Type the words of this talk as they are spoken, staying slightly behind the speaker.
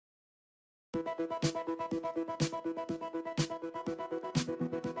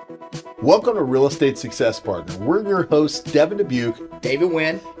Welcome to Real Estate Success Partner. We're your hosts, Devin Dubuque, David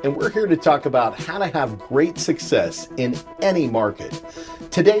Wynn, and we're here to talk about how to have great success in any market.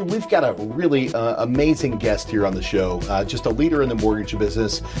 Today, we've got a really amazing guest here on the show, just a leader in the mortgage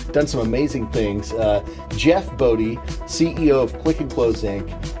business, done some amazing things. Jeff Bodie, CEO of Click and Close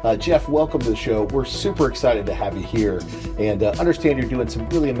Inc. Jeff, welcome to the show. We're super excited to have you here and understand you're doing some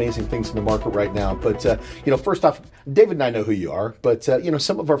really amazing things in the market right now. But, first off, David and I know who you are, but,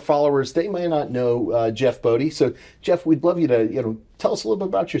 some of our followers, they may not know Jeff Bodie. So, Jeff, we'd love you to, tell us a little bit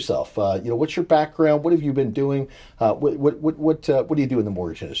about yourself. What's your background? What have you been doing? What do you do in the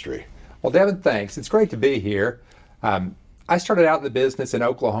mortgage industry? Well, Devin, thanks. It's great to be here. I started out in the business in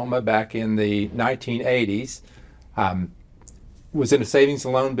Oklahoma back in the 1980s. Was in a savings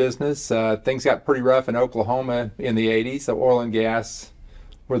and loan business. Things got pretty rough in Oklahoma in the 80s. So oil and gas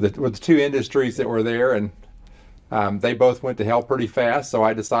were the two industries that were there, and they both went to hell pretty fast, so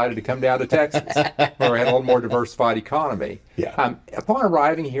I decided to come down to Texas, where we had a little more diversified economy. Yeah. Upon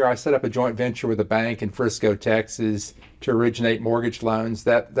arriving here, I set up a joint venture with a bank in Frisco, Texas, to originate mortgage loans.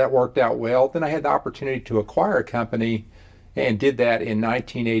 That worked out well. Then I had the opportunity to acquire a company and did that in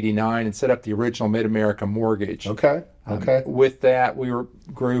 1989 and set up the original Mid-America Mortgage. Okay. With that,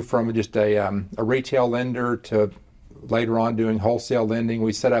 grew from just a retail lender to later on doing wholesale lending.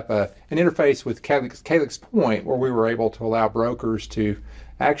 We set up an interface with Calyx Point, where we were able to allow brokers to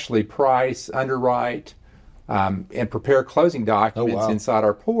actually price, underwrite, and prepare closing documents inside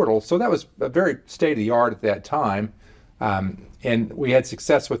our portal. So that was a very state-of-the-art at that time. And we had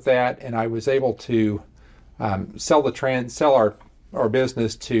success with that, and I was able to sell our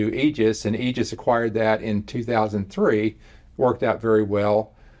business to Aegis, and Aegis acquired that in 2003. Worked out very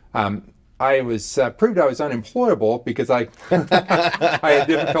well. I was proved I was unemployable because I had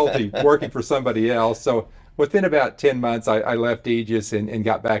difficulty working for somebody else. So within about 10 months, I left Aegis and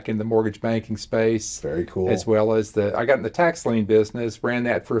got back in the mortgage banking space. Very cool. As well as I got in the tax lien business, ran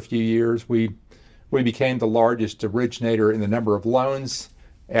that for a few years. We became the largest originator in the number of loans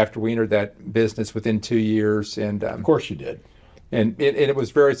after we entered that business within 2 years. And of course you did. And it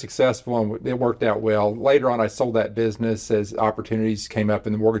was very successful, and it worked out well. Later on, I sold that business as opportunities came up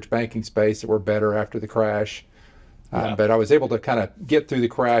in the mortgage banking space that were better after the crash. But I was able to kind of get through the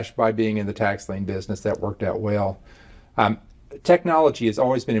crash by being in the tax lien business. That worked out well. Technology has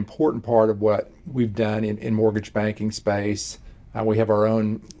always been an important part of what we've done in mortgage banking space. We have our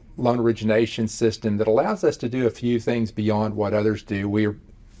own loan origination system that allows us to do a few things beyond what others do. We're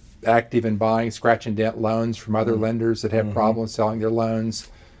active in buying scratch and dent loans from other lenders that have problems selling their loans.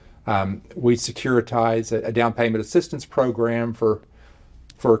 We securitize a down payment assistance program for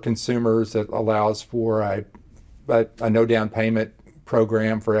consumers that allows for a no down payment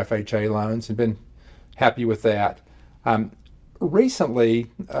program for FHA loans, and been happy with that.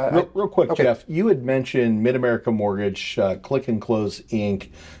 Recently, real quick, okay. Jeff, you had mentioned Mid-America Mortgage, Click and Close Inc.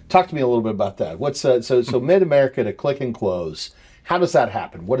 Talk to me a little bit about that. What's so Mid-America to Click and Close? How does that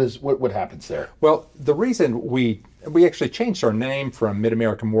happen? What happens there? Well, the reason we actually changed our name from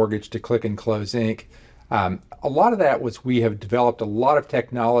Mid-America Mortgage to Click and Close Inc. A lot of that was we have developed a lot of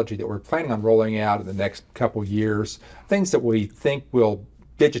technology that we're planning on rolling out in the next couple years. Things that we think will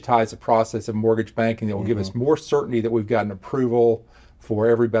digitize the process of mortgage banking, that will give us more certainty that we've got an approval for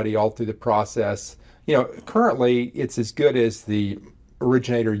everybody all through the process. Currently it's as good as the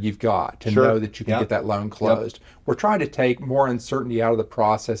originator you've got to know that you can get that loan closed. We're trying to take more uncertainty out of the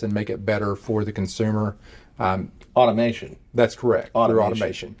process and make it better for the consumer. Automation. That's correct. Through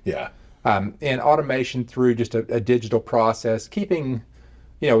automation. Yeah. And automation through just a digital process, keeping,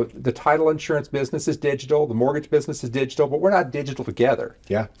 the title insurance business is digital, the mortgage business is digital, but we're not digital together.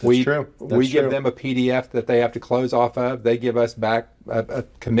 Yeah, that's true. We give them a PDF that they have to close off of. They give us back a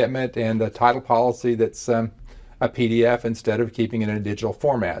commitment and a title policy that's a PDF instead of keeping it in a digital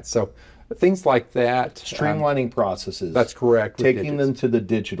format. So things like that. Streamlining processes. That's correct. Taking them to the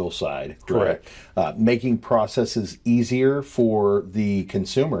digital side. Correct. Right? Making processes easier for the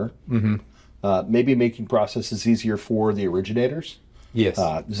consumer. Maybe making processes easier for the originators. Yes.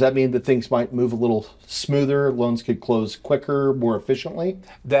 Does that mean that things might move a little smoother, loans could close quicker, more efficiently?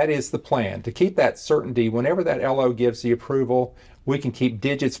 That is the plan, to keep that certainty. Whenever that LO gives the approval, we can keep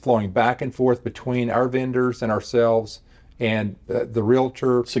digits flowing back and forth between our vendors and ourselves and the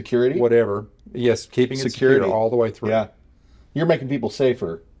realtor. Security? Whatever. Yes, keeping it secure all the way through. Yeah. You're making people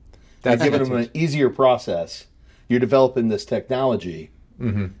safer. You're giving them an easier process. You're developing this technology,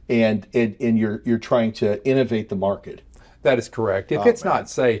 and you're trying to innovate the market. That is correct. If it's not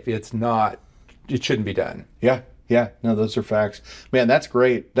safe, it shouldn't be done. Yeah. Yeah, no, those are facts. Man, that's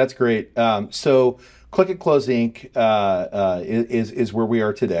great. That's great. So Click and Close Inc. Is where we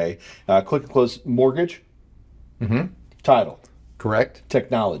are today. Click and Close Mortgage, title, Correct?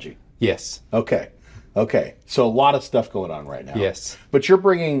 technology. Yes. Okay. Okay. So a lot of stuff going on right now. Yes. But you're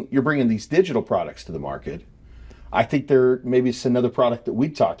bringing these digital products to the market. I think there maybe it's another product that we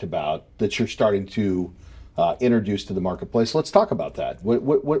talked about that you're starting to introduce to the marketplace. Let's talk about that.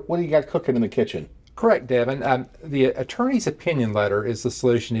 What do you got cooking in the kitchen? Correct, Devin. The attorney's opinion letter is the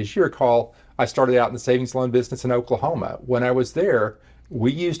solution. As you recall, I started out in the savings loan business in Oklahoma. When I was there,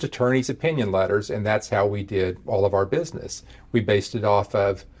 we used attorney's opinion letters, and that's how we did all of our business. We based it off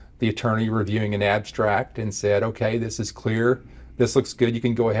of the attorney reviewing an abstract and said, okay, this is clear, this looks good, you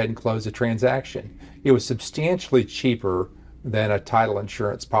can go ahead and close the transaction. It was substantially cheaper than a title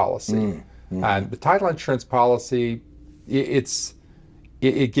insurance policy. The title insurance policy,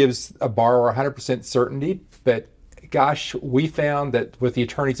 it gives a borrower 100% certainty, but gosh, we found that with the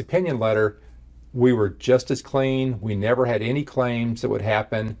attorney's opinion letter, we were just as clean. We never had any claims that would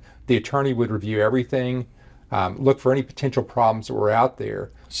happen. The attorney would review everything, look for any potential problems that were out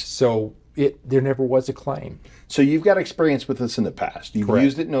there. So there never was a claim. So you've got experience with this in the past. You've Correct.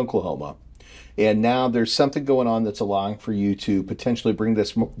 used it in Oklahoma. And now there's something going on that's allowing for you to potentially bring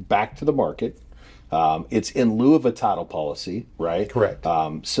this back to the market. It's in lieu of a title policy, right? Correct.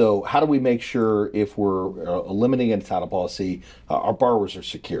 So how do we make sure if we're eliminating a title policy, our borrowers are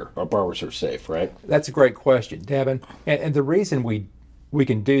secure, our borrowers are safe, right? That's a great question, Devin. And the reason we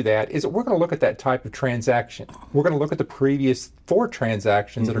can do that is that we're going to look at that type of transaction. We're going to look at the previous 4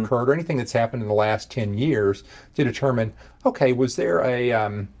 transactions that occurred or anything that's happened in the last 10 years to determine, okay, was there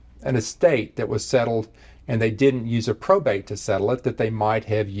an estate that was settled and they didn't use a probate to settle it, that they might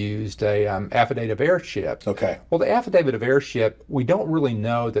have used a affidavit of heirship. Okay. Well, the affidavit of heirship, we don't really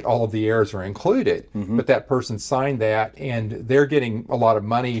know that all of the heirs are included, but that person signed that and they're getting a lot of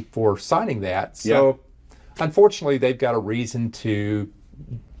money for signing that. So unfortunately, they've got a reason to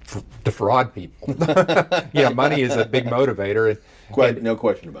defraud people. Money is a big motivator. No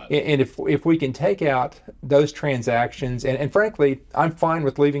question about it. And if we can take out those transactions, and frankly, I'm fine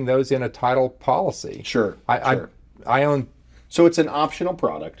with leaving those in a title policy. Sure. I own. So it's an optional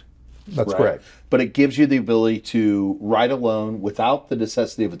product. That's correct. But it gives you the ability to write a loan without the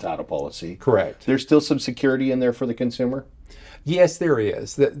necessity of a title policy. Correct. There's still some security in there for the consumer? Yes, there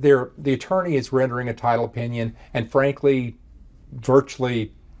is. The attorney is rendering a title opinion, and frankly,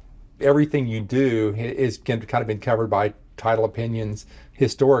 virtually everything you do is kind of been covered by title opinions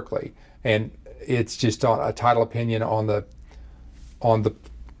historically, and it's just on a title opinion on the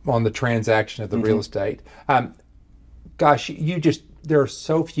transaction of the real estate. There are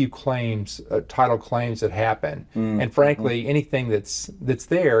so few claims, title claims that happen, and frankly, anything that's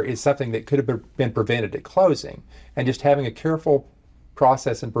there is something that could have been prevented at closing, and just having a careful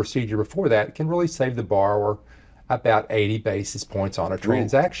process and procedure before that can really save the borrower about 80 basis points on a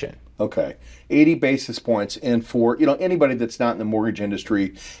transaction. Okay, 80 basis points, and for anybody that's not in the mortgage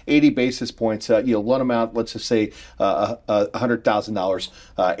industry, 80 basis points. Loan amount, let's just say $100,000.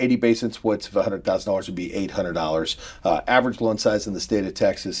 80 basis points of $100,000 would be $800. Average loan size in the state of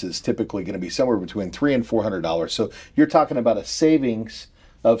Texas is typically going to be somewhere between $300 and $400. So you're talking about a savings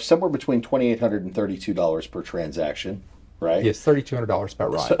of somewhere between $2,800 and $32 per transaction. Right? Yes, $3,200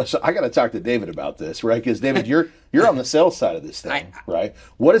 about right. So I got to talk to David about this, right? Because David, you're on the sales side of this thing, right?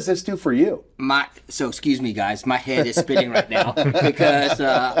 What does this do for you? So excuse me, guys, my head is spinning right now because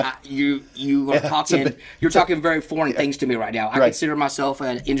you are talking. You're talking very foreign things to me right now. I consider myself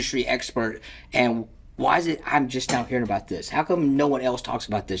an industry expert, and why is it I'm just now hearing about this? How come no one else talks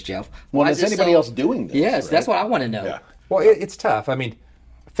about this, Jeff? Well, is anybody else doing this? Yes, right? That's what I want to know. Yeah. Well, it's tough. I mean,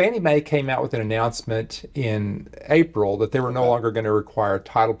 Fannie Mae came out with an announcement in April that they were no longer going to require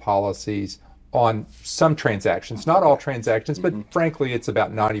title policies on some transactions, not all transactions, but frankly, it's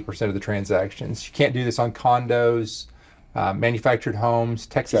about 90% of the transactions. You can't do this on condos, manufactured homes,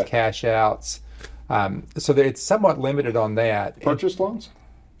 Texas cash outs. So it's somewhat limited on that. Purchase loans?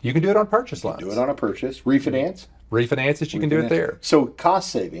 You can do it on purchase loans. Do it on a purchase. Refinance? Refinances, you can do it there. So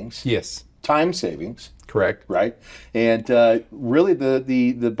cost savings. Yes. Time savings. Correct. Right. And really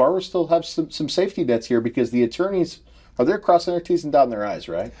the borrowers still have some safety nets here because the attorneys they're crossing their T's and dotting their I's,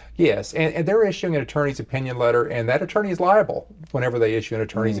 right? Yes. And they're issuing an attorney's opinion letter, and that attorney is liable whenever they issue an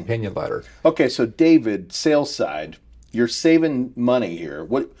attorney's opinion letter. Okay, so David, sales side, you're saving money here.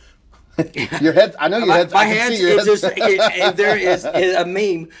 Your head. I know your head. My I can hands. see your It's just if there is a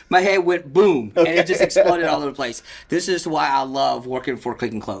meme. My head went boom, and it just exploded all over the place. This is why I love working for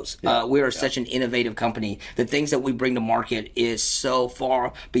Click and Close. We are such an innovative company. The things that we bring to market is so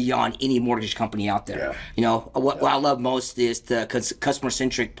far beyond any mortgage company out there. Yeah. You know what I love most is the customer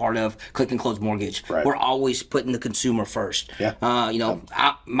centric part of Click and Close Mortgage. Right. We're always putting the consumer first. Yeah. You know,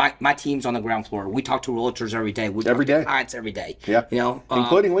 my team's on the ground floor. We talk to realtors every day. We Every talk to day. clients every day. Yeah. You know,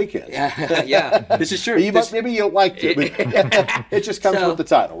 including weekends. yeah, this is true. Maybe you liked it, but it just comes with the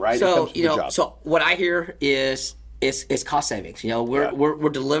title, right? It So comes with you the know, job. so what I hear is cost savings. You know, we're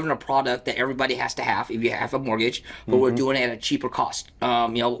delivering a product that everybody has to have if you have a mortgage, but we're doing it at a cheaper cost. You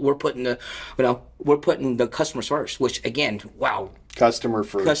know, we're putting the customers first, which again, wow. Customer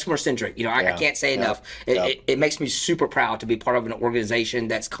centric. You know, I can't say enough. It makes me super proud to be part of an organization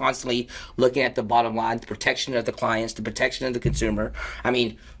that's constantly looking at the bottom line, the protection of the clients, the protection of the consumer. I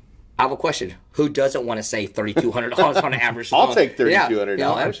mean, I have a question. Who doesn't want to save $3,200 on average? I'll take $3,200. You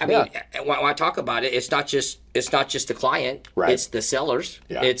know, I mean, when I talk about it, it's not just the client. Right. It's the sellers.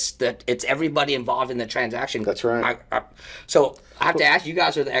 Yeah. It's everybody involved in the transaction. That's right. So I have to ask, you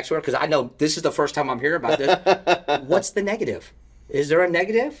guys are the expert because I know this is the first time I'm hearing about this. What's the negative? Is there a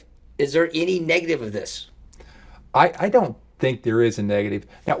negative? Is there any negative of this? I don't think there is a negative.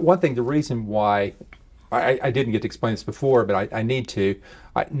 Now, one thing, the reason why I didn't get to explain this before, but I need to.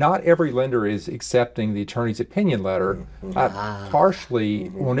 Not every lender is accepting the attorney's opinion letter. Partially,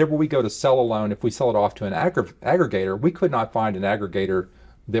 whenever we go to sell a loan, if we sell it off to an aggregator, we could not find an aggregator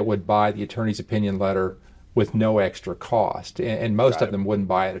that would buy the attorney's opinion letter with no extra cost. And most of them wouldn't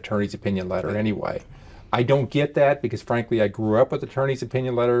buy an attorney's opinion letter anyway. I don't get that because, frankly, I grew up with attorney's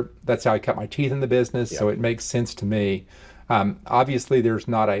opinion letter. That's how I cut my teeth in the business, so it makes sense to me. Obviously, there's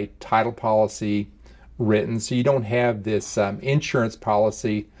not a title policy written, so you don't have this insurance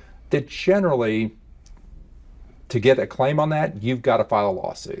policy that generally, to get a claim on that, you've got to file a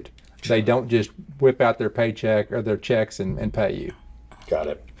lawsuit. They don't just whip out their paycheck or their checks and pay you. Got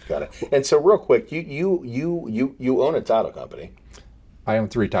it. And so, real quick, you own a title company. I own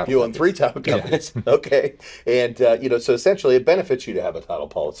 3 title companies. You own 3 title companies. Okay. And, so essentially it benefits you to have a title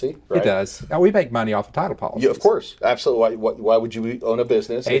policy, right? It does. Now, we make money off of title policies. Yeah, of course. Absolutely. Why would you own a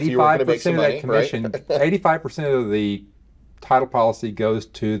business if you were going to make some money, 85% of the title policy goes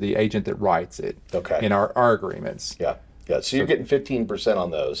to the agent that writes it in our agreements. Yeah. So you're getting 15%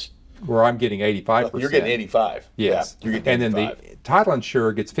 on those. Where I'm getting 85%. You're getting 85. Yes. Yeah, you're getting 85. And then the title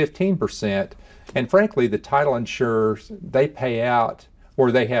insurer gets 15%. And frankly, the title insurers, they pay out,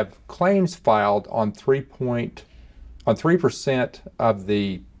 or they have claims filed on 3% of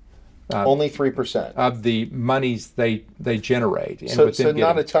the only 3% of the monies they generate. And so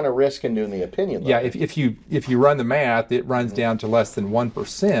not a ton of risk in doing the opinion letter. Yeah, if you run the math, it runs down to less than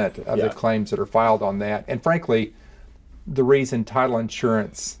 1% of the claims that are filed on that. And frankly, the reason title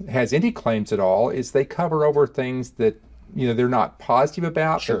insurance has any claims at all is they cover over things that they're not positive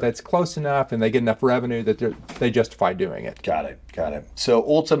about, but that's close enough, and they get enough revenue that they justify doing it. Got it. So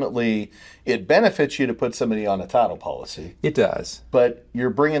ultimately, it benefits you to put somebody on a title policy. It does. But you're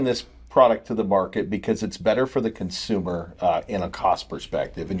bringing this product to the market because it's better for the consumer in a cost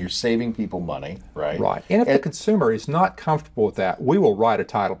perspective, and you're saving people money, right? Right. And if the consumer is not comfortable with that, we will write a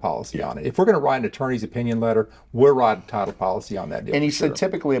title policy on it. If we're going to write an attorney's opinion letter, we'll write a title policy on that deal. And you said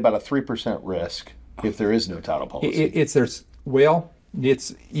typically about a 3% risk if there is no title policy. If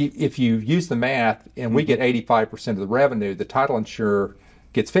you use the math and we get 85% of the revenue, the title insurer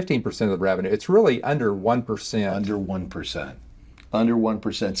gets 15% of the revenue. It's really under 1%. Under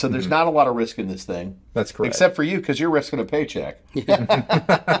 1%. So there's not a lot of risk in this thing. That's correct. Except for you, because you're risking a paycheck.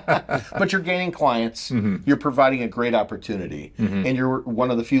 But you're gaining clients. You're providing a great opportunity. And you're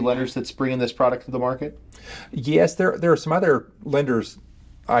one of the few lenders that's bringing this product to the market? Yes, there are some other lenders,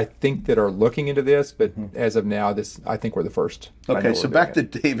 I think, that are looking into this, but as of now, I think we're the first. Okay, so back to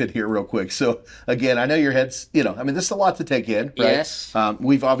David here real quick. So again, I know your head's, this is a lot to take in, right? Yes.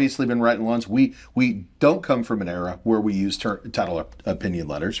 We've obviously been writing loans. We don't come from an era where we use title opinion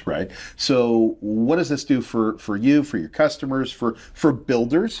letters, right? So what does this do for you, for your customers, for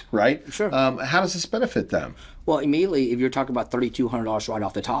builders, right? Sure. How does this benefit them? Well, immediately, if you're talking about $3,200 right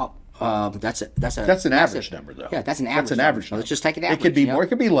off the top, that's an average number, though. Yeah, that's an average. Number. Let's just take it average. It could be more, it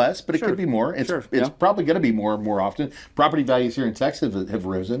could be less, but it could be more. It's probably going to be more often. Property values here in Texas have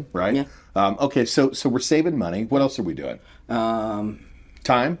risen, right? Yeah. Okay, so we're saving money. What else are we doing?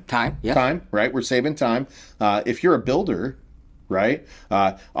 Time. Yeah. Time, right? We're saving time. If you're a builder, right?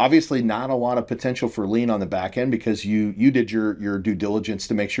 Obviously, not a lot of potential for lien on the back end because you did your due diligence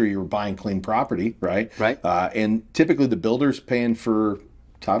to make sure you were buying clean property, right? Right. And typically, the builder's paying for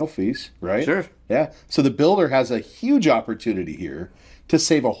title fees, right? Sure. Yeah. So the builder has a huge opportunity here to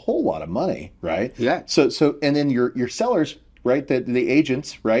save a whole lot of money, right? Yeah. So and then your sellers, right? The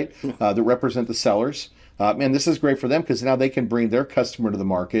agents, right? That represent the sellers. Man, this is great for them because now they can bring their customer to the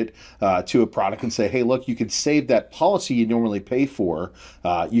market to a product and say, hey, look, you could save that policy you normally pay for.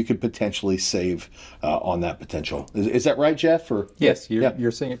 You could potentially save on that potential. Is that right, Jeff? Or Yes,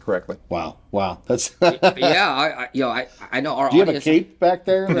 you're seeing it correctly. Wow. That's Yeah, I know our Do you have a audience. cape back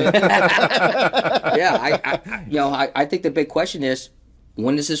there? Yeah, I think the big question is,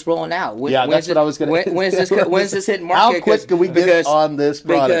 when is this rolling out? That's what I was going to. When is this hitting market? How quick can we get on this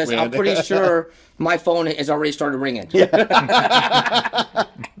product? Because man? I'm pretty sure my phone has already started ringing. I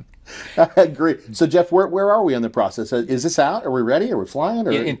agree. So, Jeff, where are we in the process? Is this out? Are we ready? Are we flying?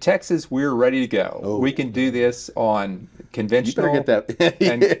 Or? In Texas, we're ready to go. We can do this on conventional get that.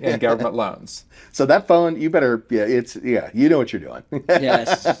 and government loans. So that phone, you better. You know what you're doing.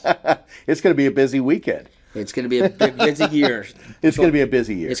 Yes. It's going to be a busy weekend. It's going to be a busy year. It's going to be a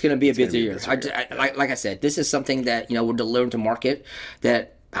busy year. It's going to be a busy year. Like I said, this is something that we're delivering to market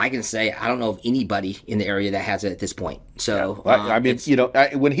that I can say I don't know of anybody in the area that has it at this point. So I mean,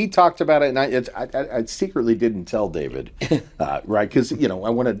 when he talked about it, and I secretly didn't tell David, right? Because I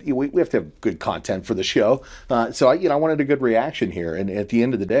wanted we have to have good content for the show. So I wanted a good reaction here. And at the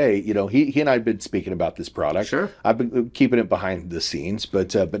end of the day, he and I have been speaking about this product. Sure. I've been keeping it behind the scenes,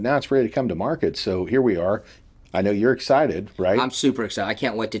 but now it's ready to come to market. So here we are. I know you're excited, right? I'm super excited. I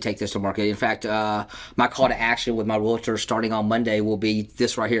can't wait to take this to market. In fact, my call to action with my realtor starting on Monday will be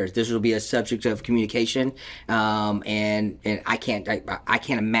this right here. This will be a subject of communication, and I can't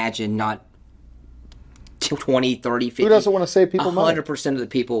imagine not 20, 30, 50. Who doesn't want to save people money? 100% of the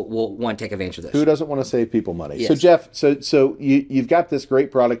people will want to take advantage of this. Who doesn't want to save people money? Yes. So Jeff, so you've got this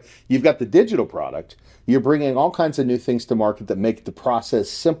great product. You've got the digital product. You're bringing all kinds of new things to market that make the process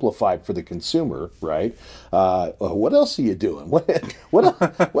simplified for the consumer, right? What else are you doing? What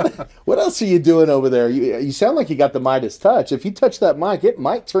else are you doing over there? You sound like you got the Midas touch. If you touch that mic, it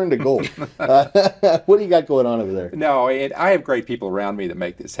might turn to gold. What do you got going on over there? No, and I have great people around me that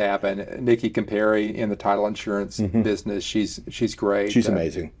make this happen. Nikki Campari in the title insurance business, she's great. She's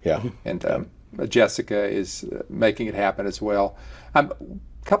amazing. Yeah. And Jessica is making it happen as well.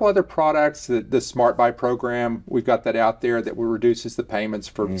 A couple other products, the Smart Buy program, we've got that out there that reduces the payments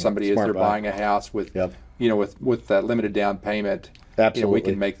for somebody as they're buying a house with, with limited down payment. Absolutely. We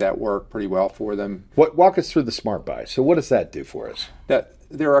can make that work pretty well for them. Walk us through the Smart Buy. So what does that do for us?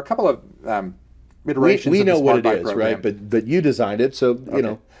 There are a couple of iterations we of the know Smart what it Buy is, program. right? But you designed it, so you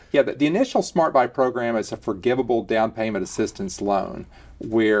know. Yeah, the initial Smart Buy program is a forgivable down payment assistance loan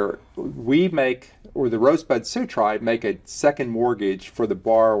where we make, or the Rosebud Sioux Tribe make a second mortgage for the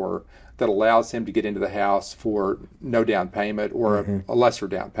borrower that allows him to get into the house for no down payment or a lesser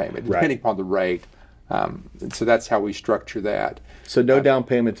down payment, depending upon the rate. So that's how we structure that. So no down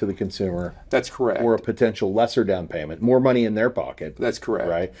payment to the consumer. That's correct. Or a potential lesser down payment, more money in their pocket. That's correct.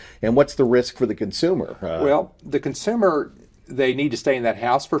 Right. And what's the risk for the consumer? Well, the consumer, they need to stay in that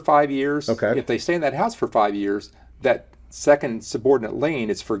house for 5 years. Okay. If they stay in that house for 5 years, that second subordinate lien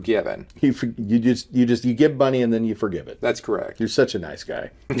is forgiven. You give money and then you forgive it. That's correct. You're such a nice guy.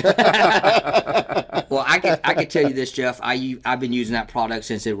 Well, I can tell you this, Jeff. I've been using that product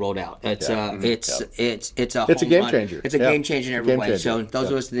since it rolled out. It's a game changer. It's a game changer in every way. changer. So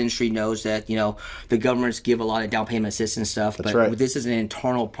those of us in the industry knows that the governments give a lot of down payment assistance stuff, but right. this is an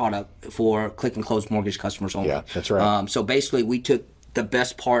internal product for click and close mortgage customers only. Yeah, that's right. So basically, we took the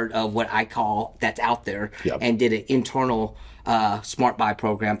best part of what I call that's out there and did an internal Smart Buy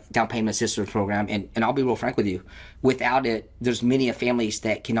program, down payment assistance program, and I'll be real frank with you. Without it, there's many families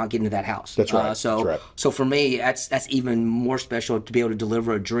that cannot get into that house. That's right. So for me, that's even more special to be able to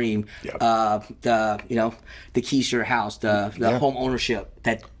deliver a dream. The keys to your house, the home ownership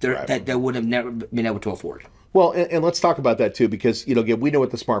that they would have never been able to afford. Well, and let's talk about that too, because again, we know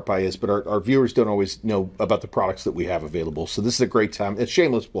what the Smart Buy is, but our viewers don't always know about the products that we have available. So this is a great time. It's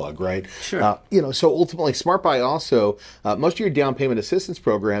shameless plug, right? Sure. So ultimately, Smart Buy also most of your down payment assistance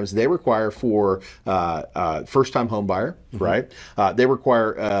programs they require for first-time home buyer, right? They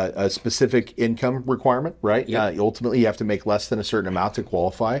require a specific income requirement, right? Yep. Ultimately, you have to make less than a certain amount to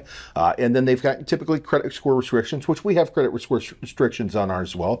qualify, and then they've got typically credit score restrictions, which we have credit score restrictions on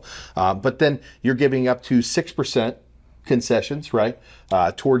ours as well. But then you're giving up to 6% concessions, right,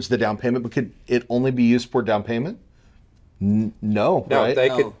 towards the down payment. But could it only be used for down payment? No, right?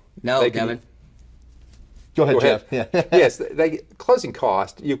 No, Devin. Go ahead, Jeff. Yeah. Yes, closing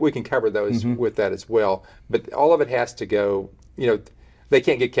cost, we can cover those with that as well. But all of it has to go, they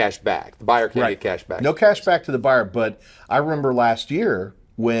can't get cash back. The buyer can't get cash back. No cash back to the buyer. But I remember last year,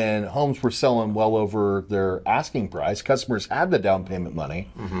 when homes were selling well over their asking price, customers had the down payment money,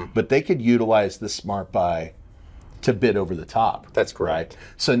 but they could utilize the Smart Buy to bid over the top. That's correct. Right?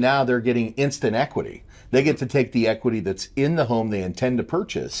 So now they're getting instant equity. They get to take the equity that's in the home they intend to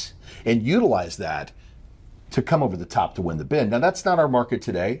purchase and utilize that to come over the top to win the bid. Now that's not our market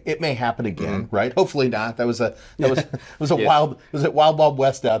today. It may happen again, right? Hopefully not. That was a wild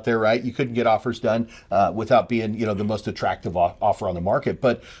west out there, right? You couldn't get offers done without being, the most attractive offer on the market.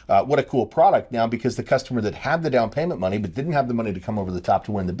 But what a cool product now, because the customer that had the down payment money but didn't have the money to come over the top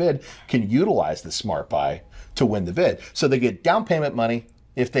to win the bid can utilize the Smart Buy to win the bid. So they get down payment money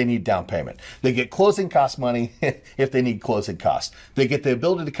if they need down payment. They get closing cost money if they need closing costs. They get the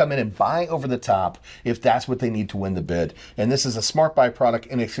ability to come in and buy over the top if that's what they need to win the bid. And this is a Smart Buy product,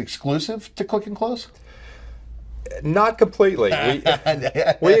 and it's exclusive to Click and Close? Not completely.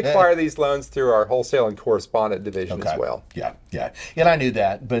 We acquire these loans through our wholesale and correspondent division as well. Yeah. And I knew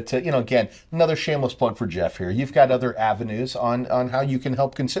that. But, again, another shameless plug for Jeff here. You've got other avenues on how you can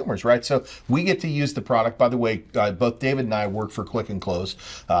help consumers, right? So we get to use the product. By the way, both David and I work for Click and Close.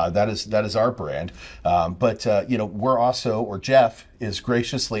 That is our brand. But we're also, or Jeff is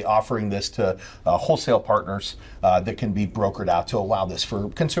graciously offering this to wholesale partners that can be brokered out to allow this for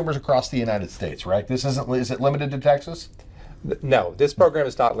consumers across the United States, right? Is it limited to Texas? No, this program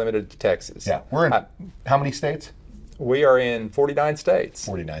is not limited to Texas. Yeah, we're in how many states? We are in 49 states.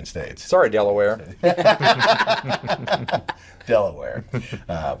 49 states. Sorry, Delaware. Delaware.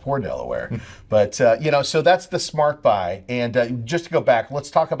 Poor Delaware. But, so that's the Smart Buy. And just to go back, let's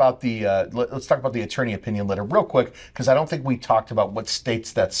talk about the attorney opinion letter real quick, because I don't think we talked about what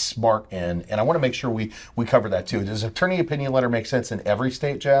states that's smart in. And I want to make sure we cover that too. Does attorney opinion letter make sense in every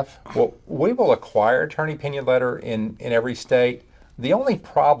state, Jeff? Well, we will acquire attorney opinion letter in every state. The only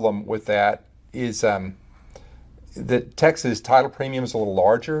problem with that is the Texas title premium is a little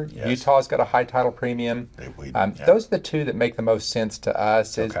larger. Yes. Utah's got a high title premium. Those are the two that make the most sense to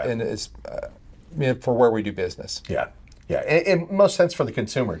us for where we do business. Yeah. And most sense for the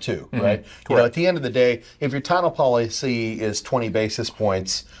consumer too, right? At the end of the day, if your title policy is 20 basis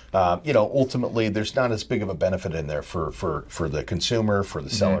points, ultimately there's not as big of a benefit in there for the consumer, for the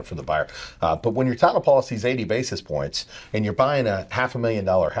seller, for the buyer. But when your title policy is 80 basis points and you're buying a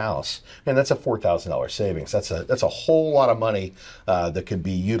 $500,000 house, and that's a $4,000 savings. That's a whole lot of money that could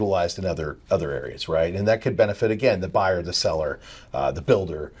be utilized in other areas, right? And that could benefit again the buyer, the seller, the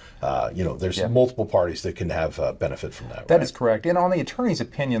builder. There's multiple parties that can have benefit from that. That is correct. And on the attorney's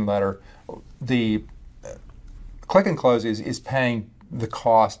opinion letter, the Click and Close is paying the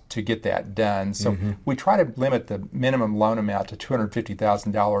cost to get that done. So we try to limit the minimum loan amount to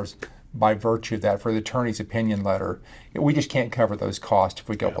 $250,000 by virtue of that for the attorney's opinion letter. We just can't cover those costs if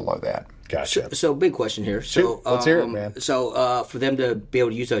we go below that. Gotcha. So big question here. So let's hear it, man. So for them to be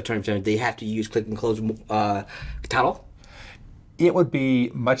able to use the attorney's opinion, they have to use Click and Close title? It would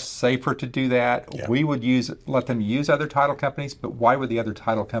be much safer to do that. Yeah. We would let them use other title companies, but why would the other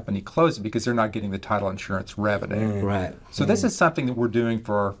title company close it? Because they're not getting the title insurance revenue. Right. So this is something that we're doing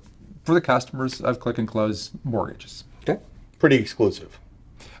for the customers of Click and Close mortgages. Okay. Pretty exclusive.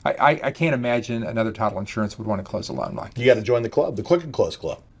 I can't imagine another title insurance would want to close a loan like that. You got to join the club, the Click and Close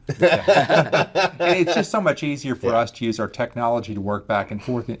club. And it's just so much easier for us to use our technology to work back and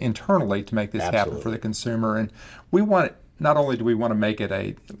forth internally to make this happen for the consumer. And we want it. Not only do we want to make it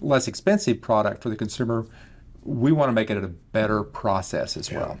a less expensive product for the consumer, we want to make it a better process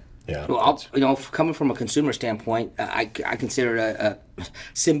as well. Yeah. Well, coming from a consumer standpoint, I consider it a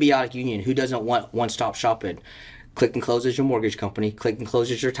symbiotic union. Who doesn't want one-stop shopping? Click and Close is your mortgage company. Click and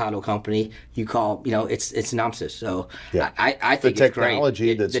Close is your title company. You call, it's synopsis. So I think the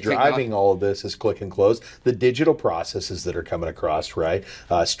technology that's driving all of this is Click and Close. The digital processes that are coming across, right?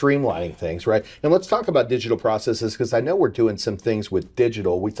 Streamlining things, right? And let's talk about digital processes, because I know we're doing some things with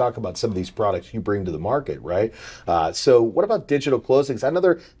digital. We talk about some of these products you bring to the market, right? So what about digital closings? I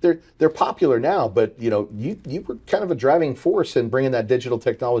know they're popular now, but you were kind of a driving force in bringing that digital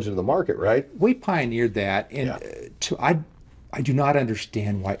technology to the market, right? We pioneered that, and I do not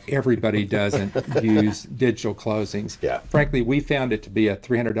understand why everybody doesn't use digital closings. Yeah. Frankly, we found it to be a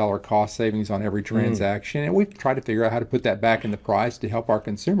 $300 cost savings on every transaction, and we've tried to figure out how to put that back in the price to help our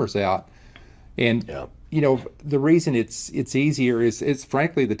consumers out. And the reason it's easier is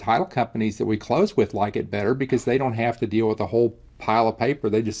frankly the title companies that we close with like it better because they don't have to deal with a whole pile of paper.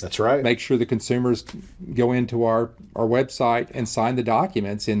 They just make sure the consumers go into our website and sign the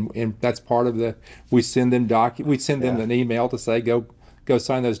documents, and that's part of we send them an email to say go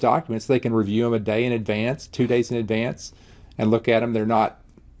sign those documents. They can review them a day in advance, 2 days in advance, and look at them. They're not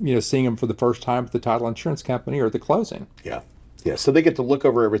seeing them for the first time at the title insurance company or the closing. Yeah. Yeah, so they get to look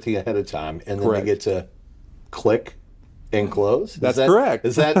over everything ahead of time, and then Correct. they get to click and close. That's correct.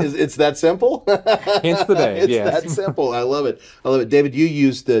 It's that simple? Hence the name. It's Yes. that simple. I love it. I love it. David, you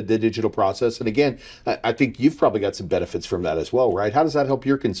use the digital process, and again, I think you've probably got some benefits from that as well, right? How does that help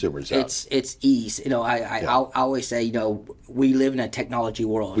your consumers out? It's ease. I always say, we live in a technology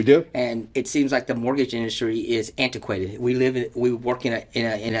world. We do. And it seems like the mortgage industry is antiquated. We work in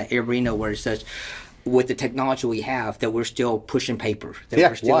an arena where it's such, with the technology we have, that we're still pushing paper. That Yeah,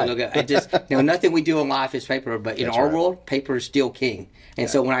 we're still why? it just nothing we do in life is paper, but in our world, paper is still king. And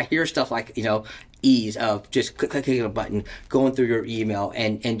so when I hear stuff like ease of just clicking a button, going through your email,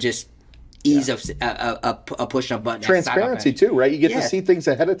 and just ease of pushing a button. Transparency too, right? You get to Yes. see things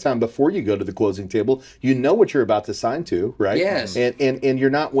ahead of time before you go to the closing table. You know what you're about to sign to, right? Yes. And you're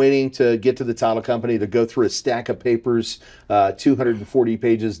not waiting to get to the title company to go through a stack of papers, 240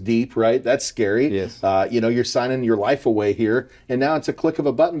 pages deep, right? That's scary. Yes. You're signing your life away here, and now it's a click of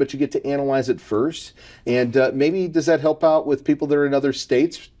a button, but you get to analyze it first. And maybe does that help out with people that are in other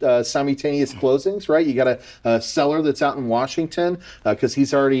states, simultaneous closings, right? You got a seller that's out in Washington because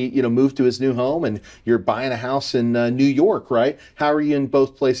he's already moved to his new home, and you're buying a house in New York, right? How are you in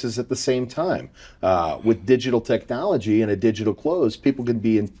both places at the same time? With digital technology and a digital close, people can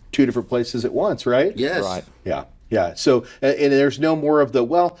be in two different places at once, right? Yes. Right. Yeah. Yeah. So, and there's no more of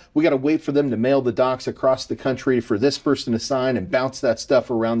we got to wait for them to mail the docs across the country for this person to sign and bounce that stuff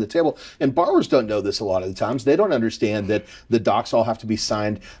around the table. And borrowers don't know this a lot of the times. They don't understand that the docs all have to be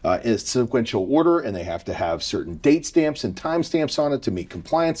signed in sequential order, and they have to have certain date stamps and time stamps on it to meet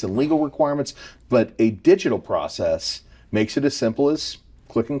compliance and legal requirements. But a digital process makes it as simple as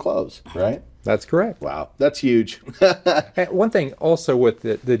click and close, right? That's correct. Wow. That's huge. And one thing also with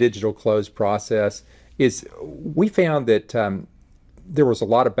the digital close process is we found that there was a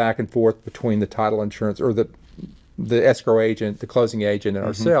lot of back and forth between the title insurance or the escrow agent, the closing agent, and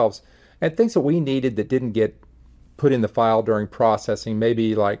ourselves, and things that we needed that didn't get put in the file during processing,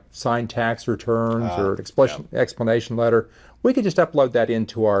 maybe like signed tax returns or an explanation letter. We could just upload that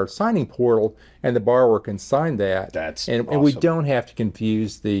into our signing portal, and the borrower can sign that. That's and we awesome. don't have to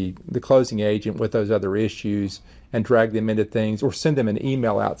confuse the closing agent with those other issues and drag them into things or send them an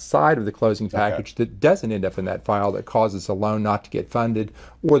email outside of the closing package that doesn't end up in that file that causes a loan not to get funded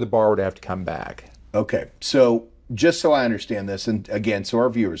or the borrower to have to come back. Okay. So just so I understand this, and again, so our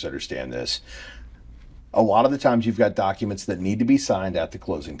viewers understand this, a lot of the times you've got documents that need to be signed at the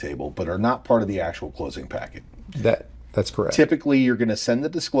closing table, but are not part of the actual closing packet. That's correct. Typically, you're going to send the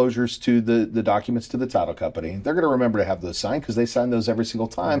disclosures to the documents to the title company. They're going to remember to have those signed because they sign those every single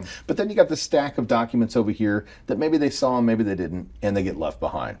time. But then you got the stack of documents over here that maybe they saw and maybe they didn't, and they get left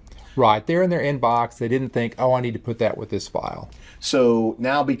behind. Right. They're in their inbox. They didn't think, oh, I need to put that with this file. So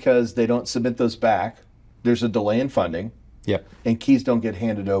now because they don't submit those back, there's a delay in funding, Yep. and keys don't get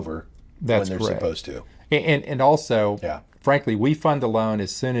handed over That's when they're correct. supposed to. And also, Yeah. frankly, we fund the loan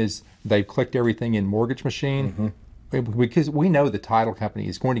as soon as they've clicked everything in Mortgage Machine because we know the title company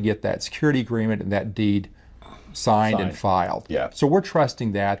is going to get that security agreement and that deed signed and filed. Yeah. So we're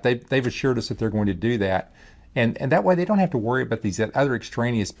trusting that. They've assured us that they're going to do that. And that way they don't have to worry about these other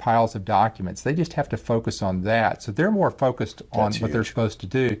extraneous piles of documents. They just have to focus on that. So they're more focused on what they're supposed to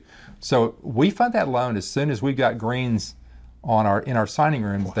do. So we fund that loan as soon as we've got greens in our signing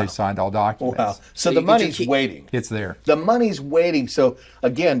room. They've signed all documents. Wow. So the money's waiting. It's there. The money's waiting. So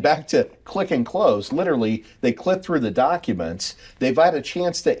again, back to click and close. Literally, they click through the documents. They've had a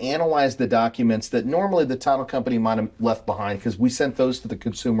chance to analyze the documents that normally the title company might have left behind because we sent those to the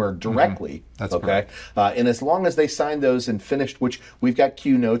consumer directly. That's okay. correct. And as long as they signed those and finished, which we've got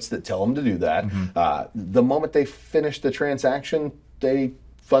Q notes that tell them to do that, the moment they finish the transaction, they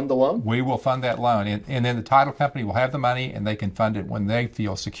fund the loan. We will fund that loan, and then the title company will have the money, and they can fund it when they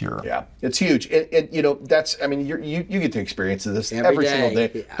feel secure. Yeah, it's huge. And that's, I mean, you get to experience this every single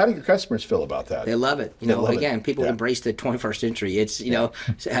day. How do your customers feel about that? They love it. People embrace the 21st century. It's,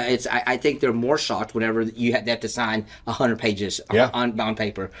 I think they're more shocked whenever they have to sign 100 pages on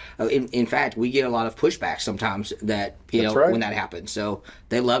paper. In fact, we get a lot of pushback sometimes that, when that happens. So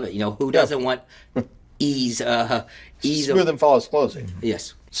they love it. Who doesn't want ease? Smooth and flawless closing.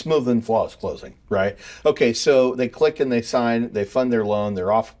 Yes. Smooth and flawless closing, right? Okay, so they click and they sign, they fund their loan,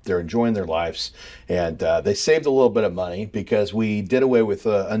 they're off, they're enjoying their lives, and they saved a little bit of money because we did away with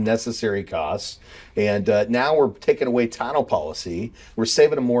unnecessary costs, and now we're taking away title policy. We're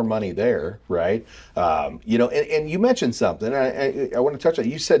saving them more money there, right? And you mentioned something. I want to touch on.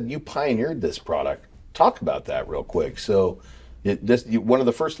 You said you pioneered this product. Talk about that real quick. So, One of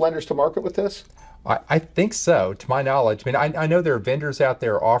the first lenders to market with this? I think so, to my knowledge. I mean, I know there are vendors out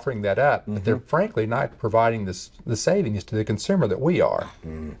there offering that up, but they're frankly not providing the savings to the consumer that we are.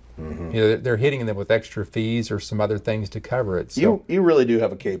 You know, they're hitting them with extra fees or some other things to cover it. So. You really do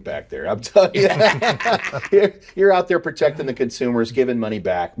have a cape back there. I'm telling you, you're out there protecting the consumers, giving money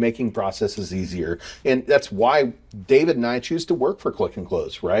back, making processes easier, and that's why David and I choose to work for Click and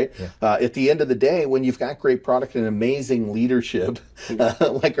Close. Right? Yeah. At the end of the day, when you've got great product and amazing leadership,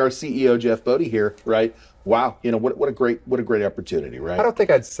 like our CEO Jeff Bodie here, right? Wow, you know what a great opportunity, right? I don't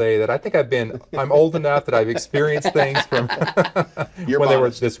think I'd say that. I think I'm old enough that I've experienced things from when they were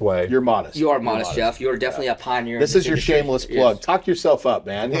this way. You're modest. You are modest, Jeff. You're definitely a pioneer. This is your shameless plug. Yes. Talk yourself up,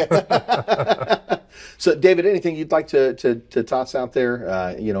 man. So, David, anything you'd like to toss out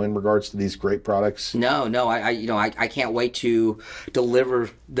there, in regards to these great products? No. I can't wait to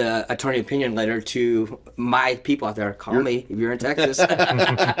deliver the attorney opinion letter to my people out there. Call me if you're in Texas.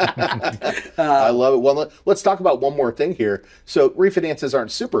 I love it. Well, let's talk about one more thing here. So refinances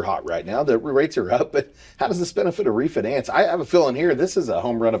aren't super hot right now. The rates are up, but how does this benefit a refinance? I have a feeling here this is a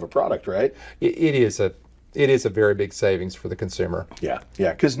home run of a product, right? It is a very big savings for the consumer. Yeah.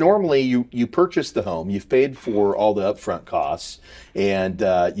 Because normally you purchase the home, you've paid for all the upfront costs, and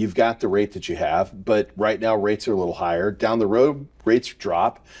you've got the rate that you have. But right now rates are a little higher. Down the road, rates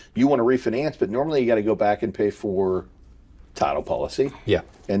drop. You want to refinance, but normally you got to go back and pay for title policy. Yeah.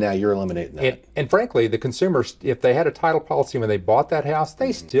 And now you're eliminating that. And frankly, the consumers, if they had a title policy when they bought that house,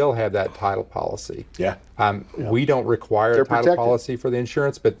 they still have that title policy. Yeah. We don't require a title policy for the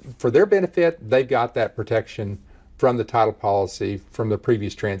insurance, but for their benefit, they've got that protection from the title policy from the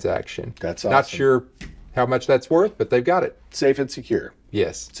previous transaction. That's awesome. Not sure how much that's worth, but they've got it. Safe and secure.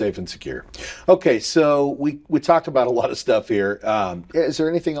 Yes. Safe and secure. Okay, so we talked about a lot of stuff here. Is there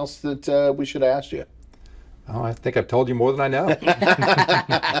anything else that we should have asked you? Oh, I think I've told you more than I know.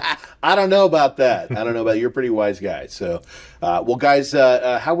 I don't know about that. You're a pretty wise guy. So, well, guys,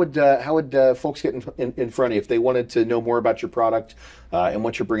 how would folks get in front of you if they wanted to know more about your product and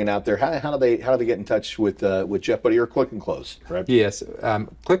what you're bringing out there? How do they get in touch with Jeff Bodie or Click and Close? Right? Yes,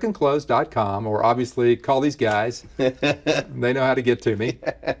 clickandclose.com, or obviously call these guys. They know how to get to me.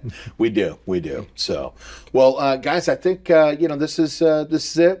 We do. So, well, guys, I think this is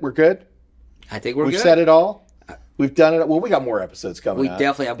it. We're good. I think we've good. Said it all. We've done it. Well, we got more episodes coming. We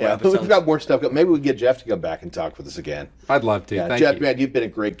definitely have more episodes. We've got more stuff. Maybe we can get Jeff to come back and talk with us again. I'd love to. Thank Jeff, you. man, you've been a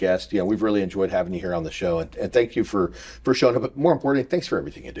great guest. We've really enjoyed having you here on the show, and thank you for showing up. But more importantly, thanks for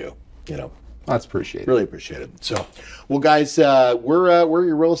everything you do. That's appreciated. Really appreciate it. So, well, guys, we're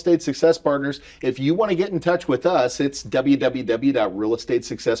your real estate success partners. If you want to get in touch with us, it's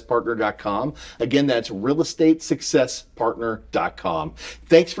www.realestatesuccesspartner.com. Again, that's realestatesuccesspartner.com.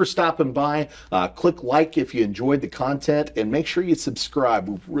 Thanks for stopping by. Click like if you enjoyed the content, and make sure you subscribe.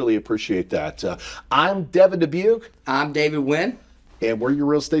 We really appreciate that. I'm Devin Dubuque. I'm David Wynn. And we're your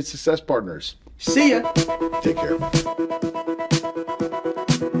real estate success partners. See ya. Take care.